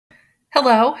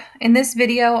Hello, in this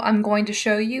video I'm going to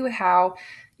show you how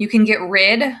you can get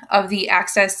rid of the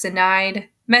access denied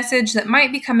message that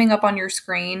might be coming up on your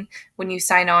screen when you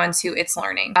sign on to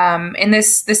Itslearning. And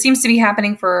this seems to be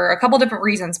happening for a couple different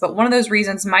reasons, but one of those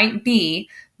reasons might be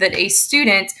that a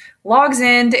student logs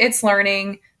into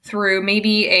Itslearning through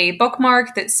maybe a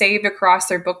bookmark that's saved across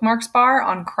their bookmarks bar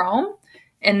on Chrome.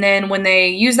 And then when they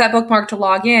use that bookmark to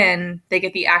log in, they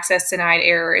get the access denied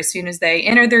error as soon as they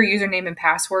enter their username and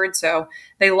password. So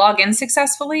they log in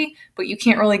successfully, but you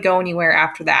can't really go anywhere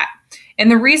after that. And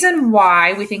the reason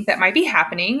why we think that might be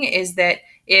happening is that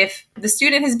if the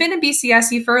student has been in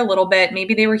BCSE for a little bit,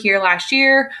 maybe they were here last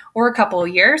year or a couple of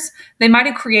years, they might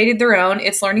have created their own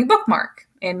Itslearning bookmark.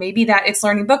 And maybe that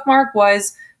Itslearning bookmark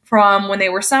was from when they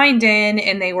were signed in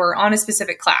and they were on a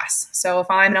specific class. So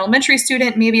if I'm an elementary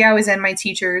student, maybe I was in my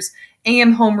teacher's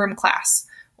AM homeroom class,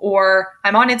 or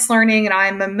I'm on Itslearning and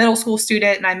I'm a middle school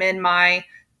student and I'm in my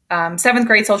 7th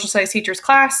grade social studies teacher's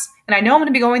class, and I know I'm going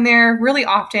to be going there really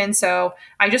often. So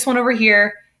I just went over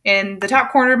here in the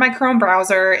top corner of my Chrome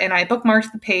browser and I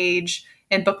bookmarked the page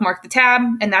and bookmarked the tab,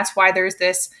 and that's why there's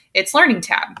this Itslearning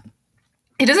tab.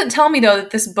 It doesn't tell me though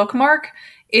that this bookmark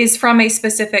is from a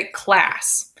specific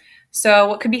class. So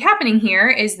what could be happening here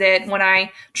is that when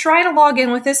I try to log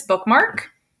in with this bookmark,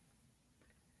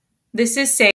 this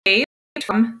is saved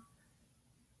from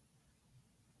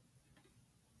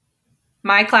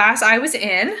my class I was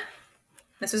in.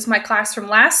 This was my class from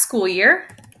last school year.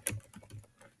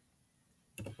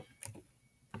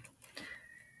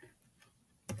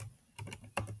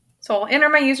 So I'll enter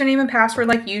my username and password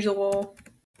like usual.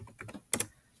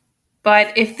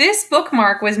 But if this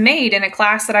bookmark was made in a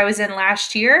class that I was in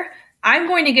last year, I'm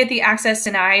going to get the access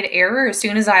denied error as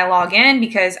soon as I log in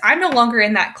because I'm no longer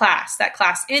in that class. That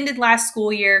class ended last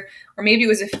school year, or maybe it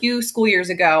was a few school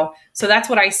years ago. So that's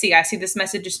what I see. I see this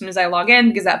message as soon as I log in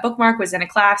because that bookmark was in a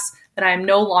class that I am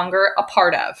no longer a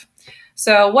part of.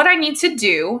 So what I need to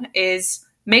do is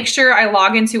make sure I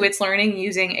log into Itslearning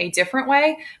using a different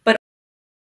way, but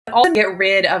also get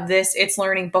rid of this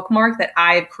Itslearning bookmark that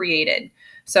I've created.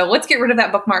 So let's get rid of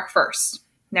that bookmark first.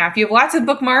 Now, if you have lots of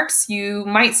bookmarks, you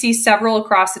might see several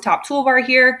across the top toolbar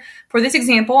here. For this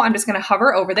example, I'm just going to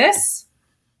hover over this.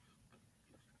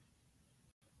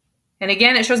 And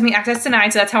again, it shows me access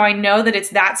denied, so that's how I know that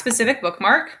it's that specific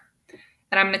bookmark.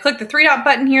 And I'm going to click the 3-dot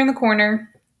button here in the corner,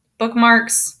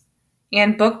 Bookmarks,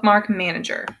 and Bookmark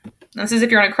Manager. Now, this is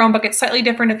if you're on a Chromebook. It's slightly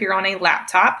different if you're on a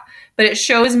laptop, but it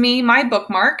shows me my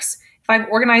bookmarks. If I've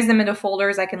organized them into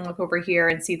folders, I can look over here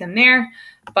and see them there.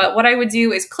 But what I would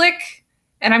do is click,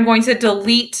 and I'm going to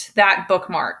delete that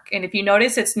bookmark. And if you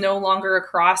notice, it's no longer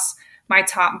across my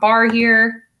top bar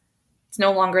here. It's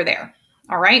no longer there.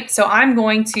 All right, so I'm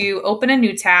going to open a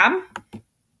new tab.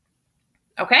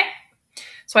 Okay,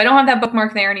 so I don't have that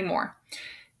bookmark there anymore.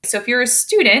 So if you're a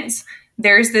student,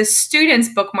 there's this student's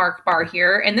bookmark bar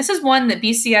here, and this is one that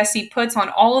BCSE puts on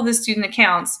all of the student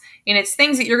accounts, and it's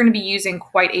things that you're going to be using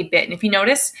quite a bit. And if you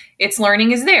notice,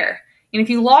 Itslearning is there. And if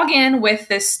you log in with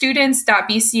the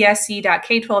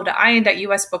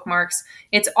students.bcsc.k12.in.us bookmarks,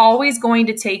 it's always going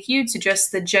to take you to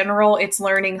just the general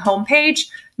Itslearning homepage,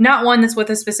 not one that's with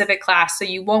a specific class, so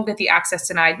you won't get the access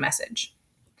denied message.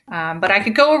 But I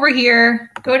could go over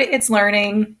here, go to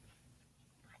Itslearning.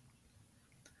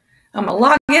 I'm going to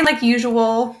log in like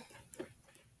usual.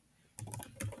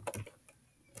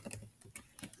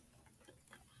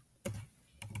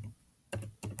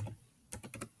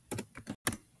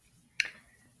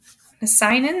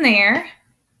 Sign in there.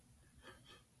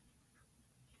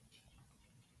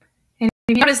 And if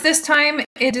you notice this time,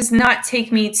 it does not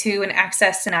take me to an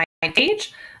access denied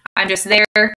page. I'm just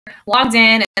there, logged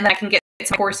in, and I can get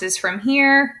to courses from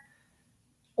here,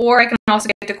 or I can also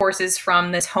get to courses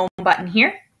from this home button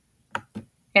here.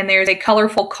 And there's a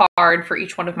colorful card for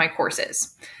each one of my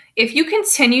courses. If you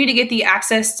continue to get the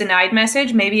access denied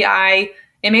message, maybe I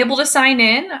am able to sign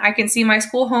in. I can see my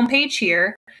school homepage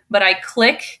here, but I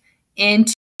click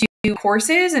into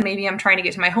courses and maybe I'm trying to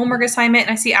get to my homework assignment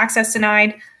and I see access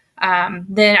denied,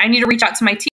 then I need to reach out to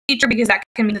my teacher because that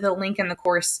can mean that the link in the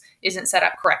course isn't set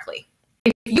up correctly.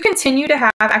 If you continue to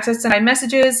have access denied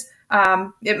messages,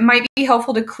 it might be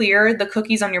helpful to clear the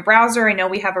cookies on your browser. I know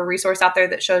we have a resource out there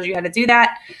that shows you how to do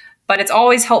that, but it's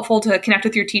always helpful to connect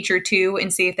with your teacher too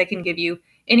and see if they can give you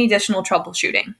any additional troubleshooting.